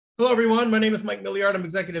Hello, everyone. My name is Mike Milliard. I'm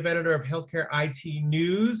executive editor of Healthcare IT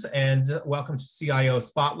News, and welcome to CIO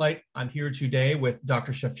Spotlight. I'm here today with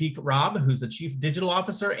Dr. Shafiq Rob, who's the Chief Digital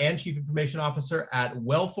Officer and Chief Information Officer at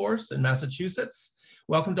Wellforce in Massachusetts.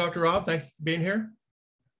 Welcome, Dr. Rob. Thank you for being here.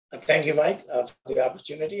 Thank you, Mike, for the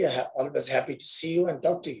opportunity. I'm always happy to see you and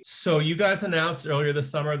talk to you. So you guys announced earlier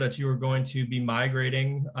this summer that you were going to be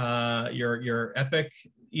migrating your Epic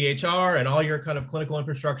EHR and all your kind of clinical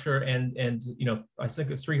infrastructure and I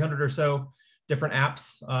think it's 300 or so different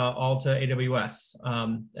apps all to AWS.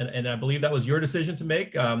 And I believe that was your decision to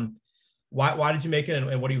make. Why did you make it,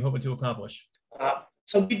 and what are you hoping to accomplish?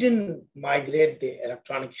 So we didn't migrate the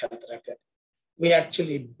electronic health record. We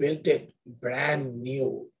actually built it brand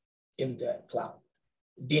new in the cloud,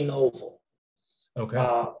 de novo. Okay.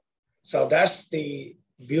 So that's the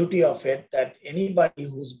beauty of it, that anybody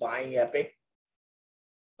who's buying Epic,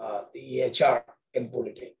 the EHR can put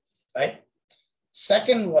it in, right?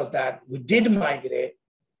 Second was that we did migrate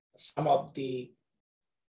some of the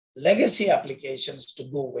legacy applications to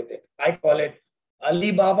go with it. I call it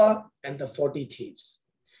Alibaba and the 40 Thieves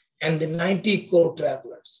and the 90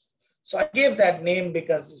 Co-Travelers. So I gave that name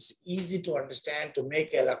because it's easy to understand. To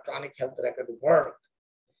make electronic health record work,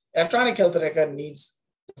 electronic health record needs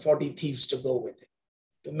the 40 Thieves to go with it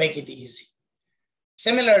to make it easy.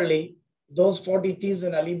 Similarly, those 40 Thieves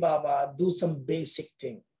in Alibaba do some basic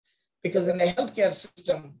thing, because in a healthcare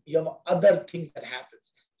system, you have other things that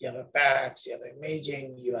happens. You have a PACS, you have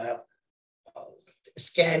imaging, you have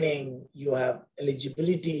scanning, you have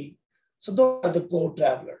eligibility. So those are the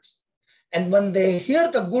co-travelers. And when they hear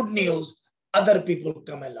the good news, other people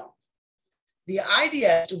come along. The idea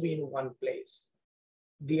has to be in one place.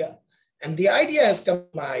 And the idea has come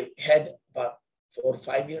to my head about 4 or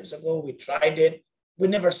 5 years ago. We tried it. We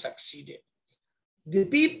never succeeded. The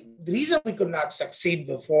reason we could not succeed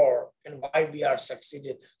before and why we are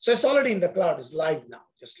succeeded. So it's already in the cloud. It's live now,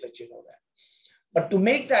 just to let you know that. But to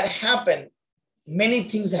make that happen, many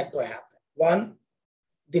things had to happen. One,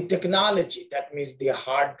 the technology, that means the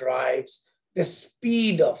hard drives, the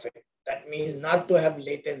speed of it, that means not to have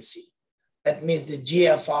latency. That means the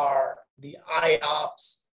GFR, the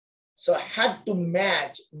IOPS. So I had to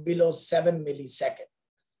match below 7 milliseconds.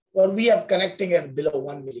 Well, we are connecting at below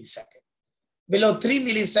 1 millisecond. Below 3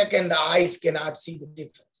 milliseconds, the eyes cannot see the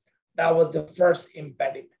difference. That was the first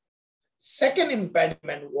impediment. Second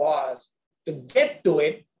impediment was to get to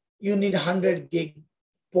it, you need 100 gig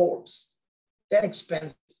ports. They're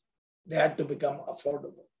expensive. They had to become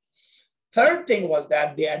affordable. Third thing was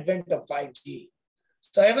that the advent of 5G.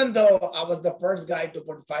 So even though I was the first guy to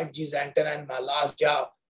put 5G's antenna in my last job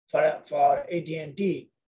for AT&T,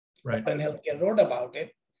 right, and Healthcare wrote about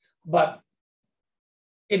it, but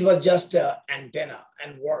it was just an antenna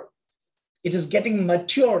and work. It is getting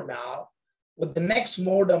mature now with the next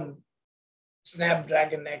modem,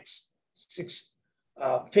 Snapdragon X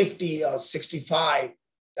 650 or 65,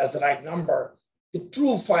 that's the right number. The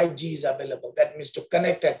true 5G is available. That means to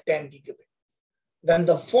connect at 10 gigabit. Then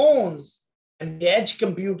the phones and the edge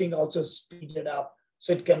computing also speeded up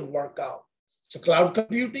so it can work out. So cloud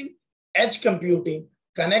computing, edge computing,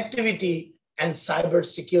 connectivity, and cyber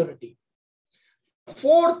security. The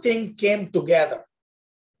fourth thing came together.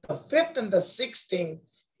 The fifth and the sixth thing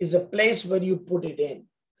is a place where you put it in.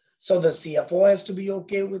 So the CFO has to be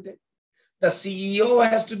okay with it. The CEO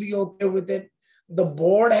has to be okay with it. The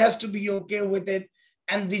board has to be okay with it.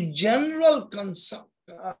 And the general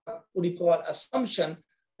assumption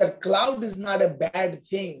that cloud is not a bad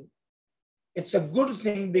thing. It's a good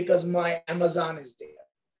thing because my Amazon is there.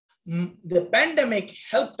 The pandemic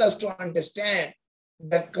helped us to understand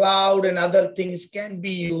that cloud and other things can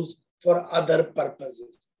be used for other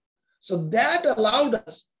purposes. So that allowed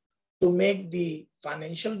us to make the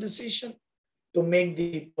financial decision, to make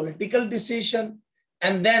the political decision,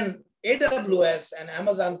 and then AWS and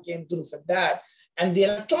Amazon came through for that. And the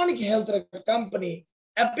electronic health record company,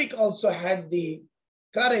 Epic, also had the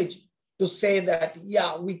courage to say that,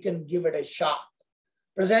 yeah, we can give it a shot.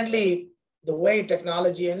 Presently, the way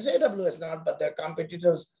technology, and it's AWS not, but their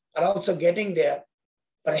competitors are also getting there.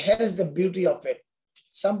 But here is the beauty of it.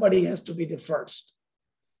 Somebody has to be the first.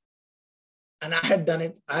 And I had done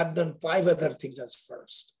it. I have done 5 other things as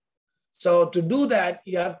first. So to do that,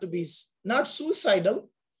 you have to be not suicidal,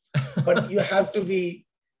 but you have to be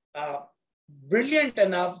brilliant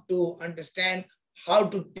enough to understand how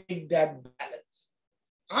to take that balance.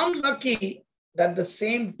 I'm lucky that the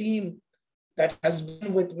same team that has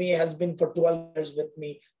been with me has been for 12 years with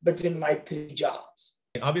me between my 3 jobs.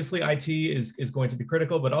 Obviously, IT is going to be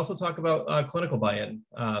critical, but also talk about clinical buy-in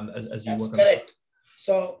as you That's work on correct.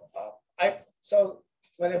 So, so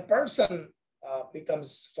when a person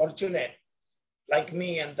becomes fortunate like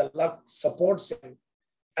me and the luck supports him,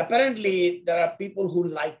 apparently there are people who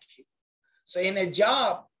like you. So in a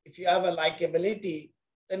job, if you have a likability,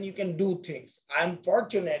 then you can do things. I'm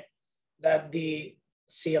fortunate that the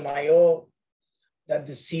CMIO, that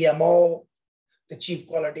the CMO, the Chief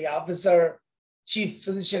Quality Officer, Chief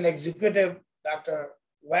Physician Executive, Dr.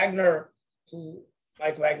 Wagner,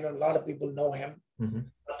 Mike Wagner, a lot of people know him. Mm-hmm.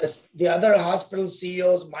 The other hospital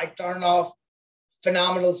CEOs, Mike Tarnoff,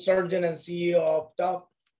 phenomenal surgeon and CEO of Tufts,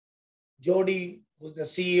 Jody, who's the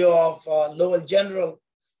CEO of Lowell General,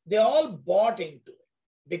 they all bought into it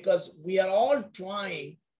because we are all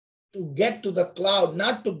trying to get to the cloud,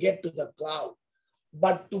 not to get to the cloud,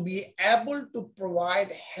 but to be able to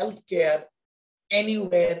provide healthcare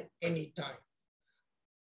anywhere, anytime.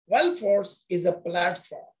 Wellforce is a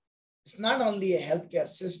platform. It's not only a healthcare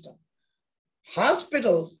system.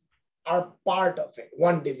 Hospitals are part of it,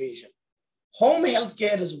 one division. Home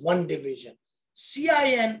healthcare is one division.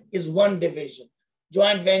 CIN is one division.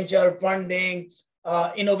 Joint venture, funding,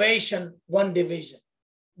 innovation, one division.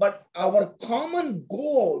 But our common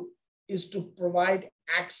goal is to provide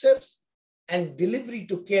access and delivery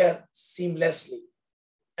to care seamlessly.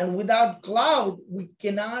 And without cloud, we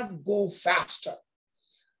cannot go faster.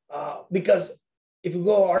 Because if you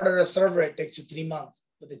go order a server, it takes you 3 months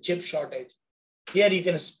with a chip shortage. Here you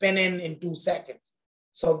can spin in 2 seconds.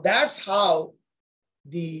 So that's how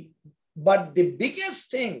but the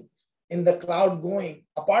biggest thing in the cloud going,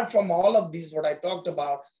 apart from all of these, what I talked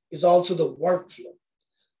about, is also the workflow.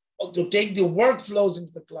 To take the workflows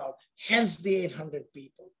into the cloud, hence the 800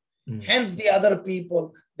 people. Mm. Hence the other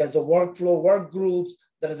people, there's a workflow, work groups,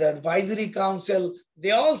 there is an advisory council.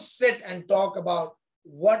 They all sit and talk about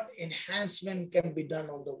what enhancement can be done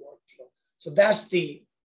on the workflow. So that's the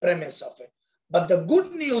premise of it. But the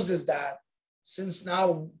good news is that since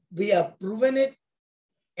now we have proven it,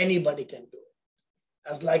 anybody can do it.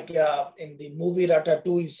 As like in the movie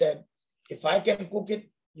Ratatouille said, if I can cook it,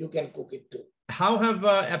 you can cook it too. How have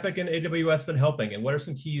Epic and AWS been helping? And what are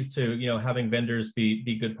some keys to having vendors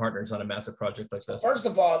be good partners on a massive project like this? First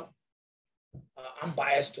of all, I'm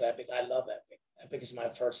biased to Epic. I love Epic. Epic is my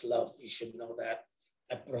first love. You should know that.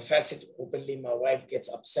 I profess it openly. My wife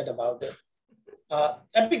gets upset about it.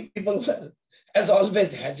 Epic people were, as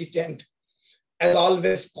always, hesitant, as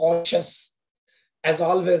always, cautious, as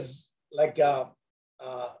always,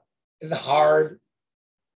 is hard.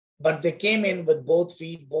 But they came in with both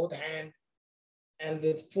feet, both hands, and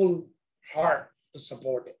with full heart to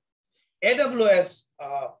support it. AWS,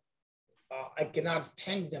 I cannot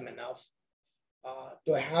thank them enough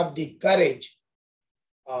to have the courage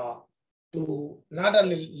to not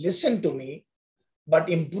only listen to me, but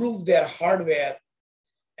improve their hardware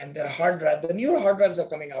and their hard drive. The newer hard drives are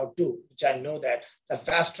coming out too, which I know that they're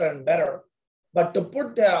faster and better. But to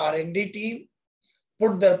put their R&D team,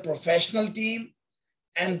 put their professional team,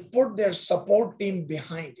 and put their support team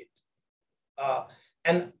behind it.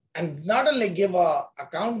 And not only give a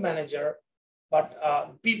account manager, but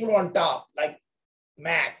people on top, like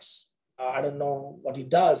Max. I don't know what he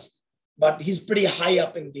does, but he's pretty high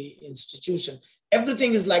up in the institution.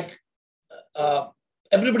 Everything is like,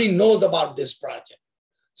 everybody knows about this project.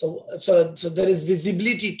 So there is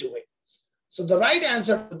visibility to it. So the right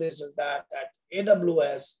answer to this is that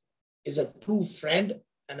AWS is a true friend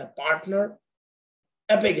and a partner.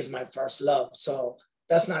 Epic is my first love. So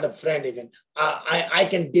that's not a friend even. I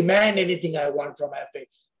can demand anything I want from Epic,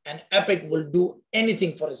 and Epic will do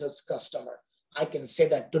anything for its customer. I can say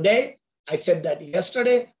that today. I said that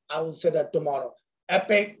yesterday. I will say that tomorrow.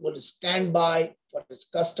 Epic will stand by for its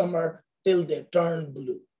customer till they turn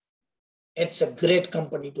blue. It's a great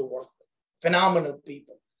company to work with. Phenomenal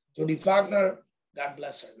people. Judy Faulkner, God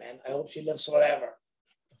bless her, man. I hope she lives forever.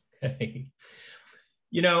 Okay.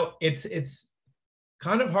 It's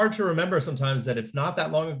kind of hard to remember sometimes that it's not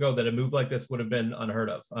that long ago that a move like this would have been unheard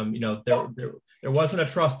of. There wasn't a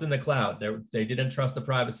trust in the cloud. They didn't trust the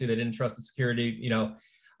privacy. They didn't trust the security.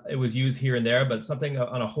 It was used here and there, but something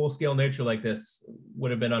on a whole scale nature like this would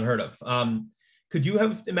have been unheard of. Could you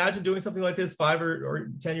have imagined doing something like this 5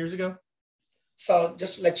 or 10 years ago? So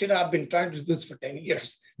just to let you know, I've been trying to do this for 10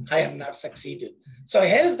 years. I have not succeeded. So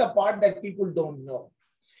here's the part that people don't know.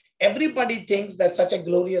 Everybody thinks that's such a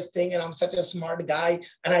glorious thing and I'm such a smart guy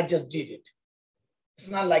and I just did it. It's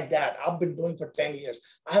not like that. I've been doing for 10 years.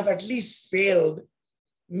 I have at least failed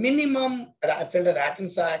minimum. I failed at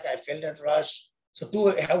Hackensack. I failed at Rush. So 2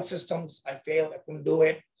 health systems, I failed. I couldn't do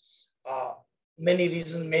it. Many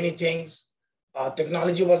reasons, many things.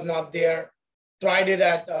 Technology was not there. Tried it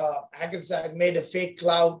at Hackensack, made a fake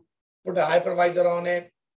cloud, put a hypervisor on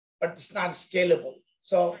it, but it's not scalable.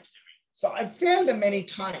 So So I failed many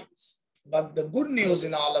times, but the good news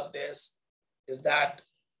in all of this is that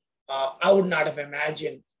I would not have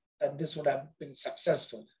imagined that this would have been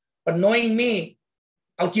successful. But knowing me,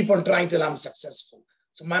 I'll keep on trying till I'm successful.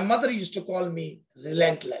 So my mother used to call me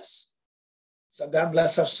relentless. So God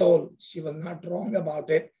bless her soul. She was not wrong about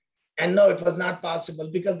it. And no, it was not possible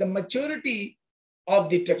because the maturity of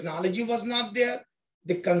the technology was not there.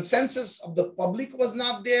 The consensus of the public was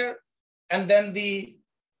not there. And then the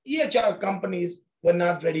EHR companies were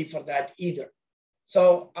not ready for that either.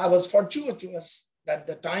 So I was fortuitous that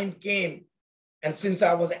the time came. And since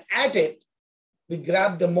I was at it, we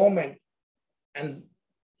grabbed the moment and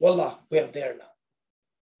voila, we're there now.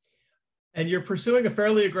 And you're pursuing a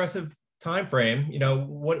fairly aggressive time frame. You know,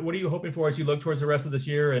 what are you hoping for as you look towards the rest of this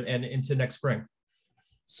year and into next spring?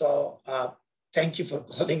 So thank you for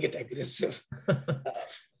calling it aggressive.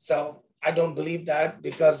 So I don't believe that,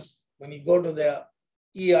 because when you go to the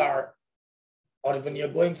ER or when you're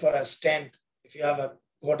going for a stent, if you have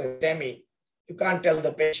got a STEMI, you can't tell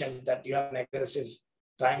the patient that you have an aggressive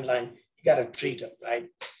timeline. You got to treat it, right?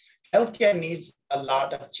 Healthcare needs a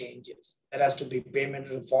lot of changes. There has to be payment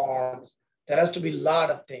reforms. There has to be a lot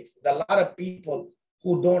of things. There are a lot of people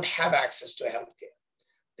who don't have access to healthcare.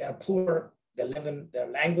 They are poor. They live in, their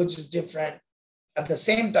language is different. At the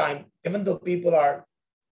same time, even though people are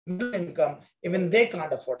middle income, even they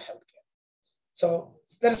can't afford healthcare. So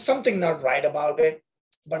there is something not right about it,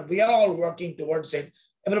 but we are all working towards it.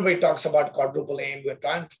 Everybody talks about quadruple aim. We're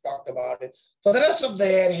trying to talk about it. For the rest of the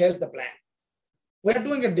year, here's the plan. We're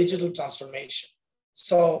doing a digital transformation.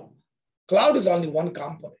 So cloud is only one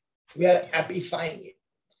component. We are appifying it.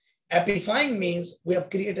 Appifying means we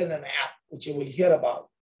have created an app, which you will hear about,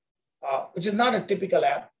 which is not a typical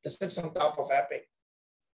app that sits on top of Epic.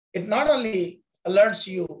 It not only alerts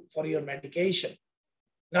you for your medication,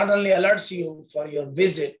 not only alerts you for your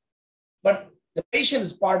visit, but the patient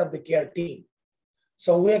is part of the care team.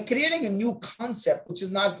 So we are creating a new concept, which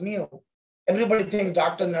is not new. Everybody thinks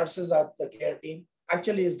doctor, nurses are the care team.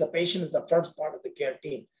 Actually, the patient is the first part of the care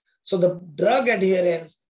team. So the drug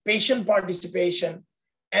adherence, patient participation,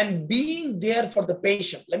 and being there for the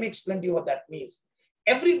patient. Let me explain to you what that means.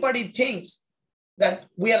 Everybody thinks that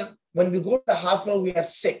when we go to the hospital, we are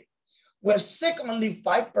sick. We're sick only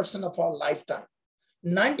 5% of our lifetime.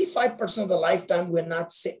 95% of the lifetime, we're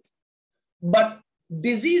not sick. But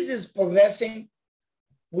disease is progressing.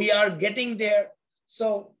 We are getting there.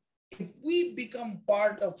 So if we become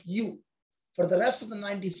part of you for the rest of the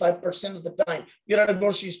 95% of the time, you're at a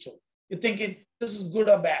grocery store. You're thinking, this is good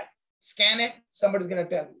or bad. Scan it, somebody's going to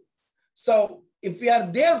tell you. So if we are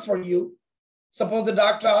there for you, suppose the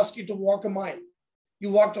doctor asks you to walk a mile.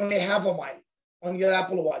 You walked only half a mile on your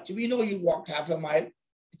Apple Watch. We know you walked half a mile.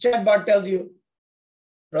 The chatbot tells you,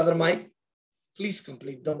 Brother Mike, please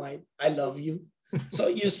complete the mile. I love you. So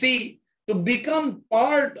you see, to become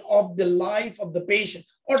part of the life of the patient,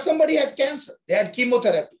 or somebody had cancer, they had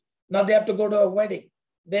chemotherapy. Now they have to go to a wedding.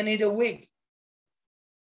 They need a wig.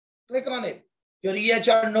 Click on it. Your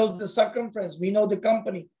EHR knows the circumference. We know the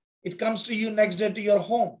company. It comes to you next day to your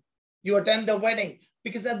home. You attend the wedding,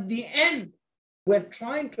 because at the end, we're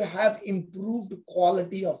trying to have improved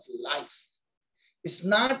quality of life. It's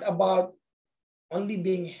not about only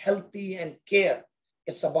being healthy and care.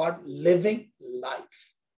 It's about living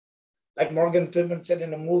life. Like Morgan Freeman said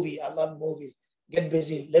in a movie, I love movies, get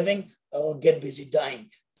busy living or get busy dying.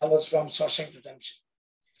 That was from Shawshank Redemption.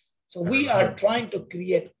 So we are trying to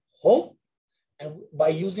create hope, and by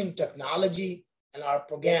using technology and our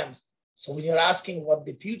programs. So when you're asking what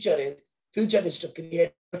the future is to create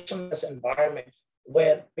a frictionless environment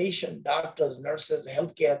where patient, doctors, nurses,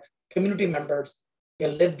 healthcare, community members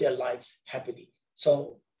can live their lives happily.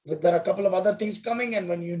 So there are a couple of other things coming, and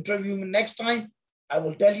when you interview me next time, I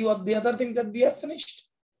will tell you the other thing that we have finished.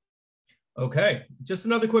 Okay, just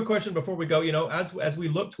another quick question before we go. You know, as we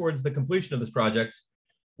look towards the completion of this project,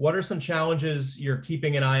 what are some challenges you're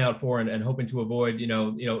keeping an eye out for and hoping to avoid? You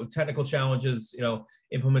know, technical challenges,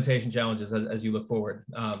 implementation challenges as you look forward.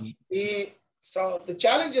 So the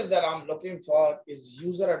challenges that I'm looking for is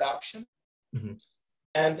user adoption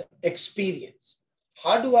and experience.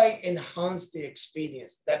 How do I enhance the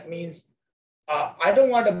experience? That means I don't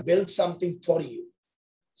want to build something for you.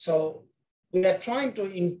 So we are trying to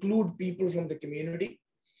include people from the community,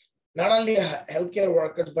 not only healthcare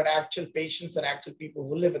workers, but actual patients and actual people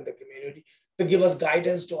who live in the community, to give us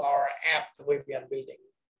guidance to our app the way we are building.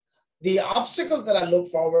 The obstacle that I look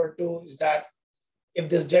forward to is that if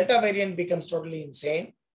this Delta variant becomes totally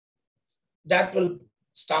insane, that will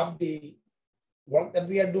stop the work that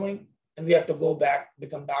we are doing, and we have to go back,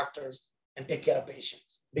 become doctors, and take care of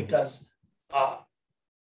patients. Because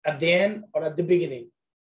at the end or at the beginning,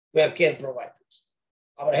 we are care providers.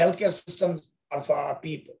 Our healthcare systems are for our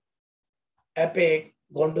people. Epic,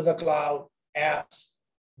 going to the cloud, apps,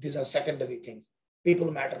 these are secondary things.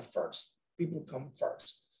 People matter first. People come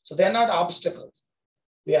first. So they're not obstacles.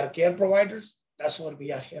 We are care providers. That's what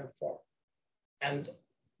we are here for. And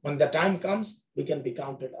when the time comes, we can be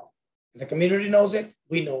counted on. The community knows it.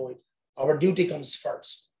 We know it. Our duty comes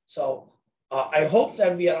first. So I hope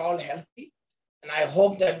that we are all healthy. And I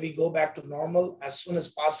hope that we go back to normal as soon as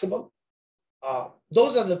possible.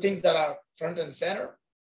 Those are the things that are front and center.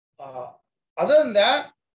 Other than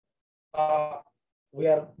that, we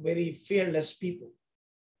are very fearless people.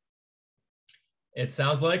 It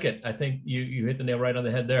sounds like it. I think you hit the nail right on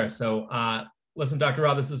the head there. So listen, Dr.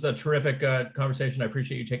 Rao, this is a terrific conversation. I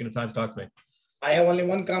appreciate you taking the time to talk to me. I have only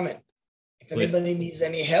one comment. If Please. anybody needs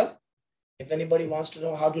any help, if anybody wants to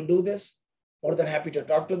know how to do this, more than happy to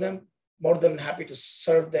talk to them, more than happy to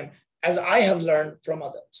serve them, as I have learned from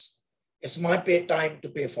others. It's my time to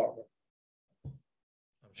pay forward. I'm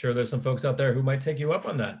sure there's some folks out there who might take you up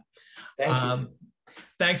on that. Thank you.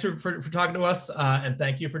 Thanks for talking to us, and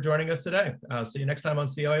thank you for joining us today. See you next time on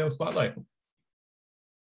CIO Spotlight.